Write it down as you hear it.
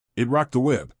It rocked the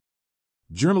web.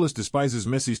 Journalist despises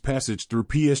Messi's passage through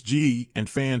PSG and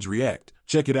fans react.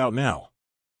 Check it out now.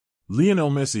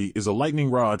 Lionel Messi is a lightning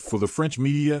rod for the French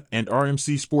media, and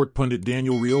RMC Sport pundit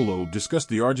Daniel Riolo discussed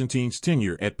the Argentine's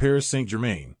tenure at Paris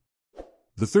Saint-Germain.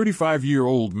 The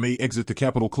 35-year-old may exit the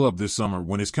capital club this summer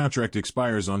when his contract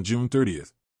expires on June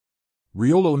 30th.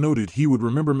 Riolo noted he would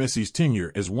remember Messi's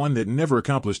tenure as one that never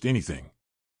accomplished anything.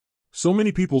 So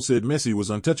many people said Messi was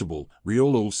untouchable,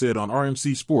 Riolo said on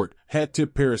RMC Sport,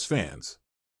 hat-tip Paris fans.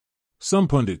 Some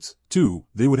pundits, too,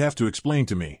 they would have to explain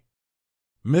to me.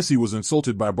 Messi was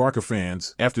insulted by Barca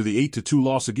fans after the 8-2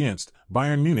 loss against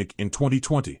Bayern Munich in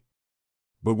 2020.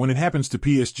 But when it happens to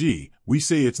PSG, we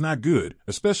say it's not good,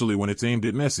 especially when it's aimed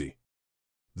at Messi.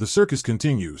 The circus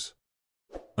continues.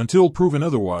 Until proven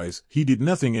otherwise, he did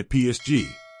nothing at PSG.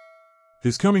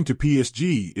 His coming to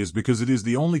PSG is because it is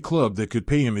the only club that could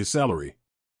pay him his salary.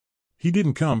 He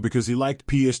didn't come because he liked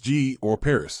PSG or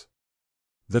Paris.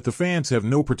 That the fans have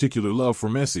no particular love for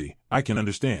Messi, I can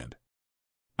understand.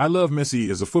 I love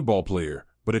Messi as a football player,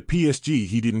 but at PSG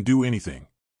he didn't do anything.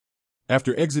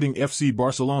 After exiting FC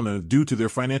Barcelona due to their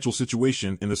financial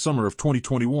situation in the summer of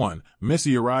 2021,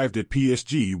 Messi arrived at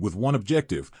PSG with one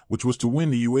objective, which was to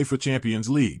win the UEFA Champions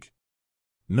League.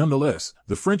 Nonetheless,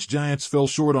 the French Giants fell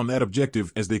short on that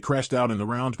objective as they crashed out in the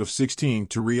round of 16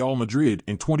 to Real Madrid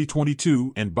in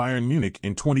 2022 and Bayern Munich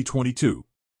in 2022.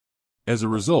 As a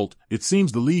result, it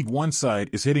seems the League One side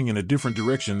is heading in a different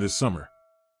direction this summer.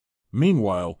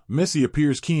 Meanwhile, Messi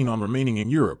appears keen on remaining in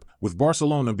Europe, with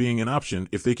Barcelona being an option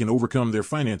if they can overcome their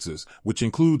finances, which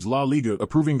includes La Liga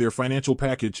approving their financial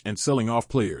package and selling off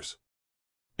players.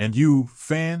 And you,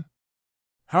 fan?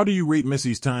 How do you rate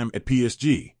Messi's time at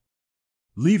PSG?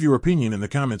 Leave your opinion in the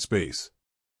comment space.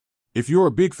 If you're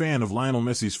a big fan of Lionel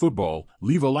Messi's football,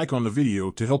 leave a like on the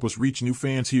video to help us reach new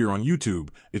fans here on YouTube.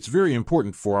 It's very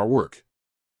important for our work.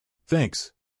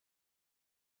 Thanks.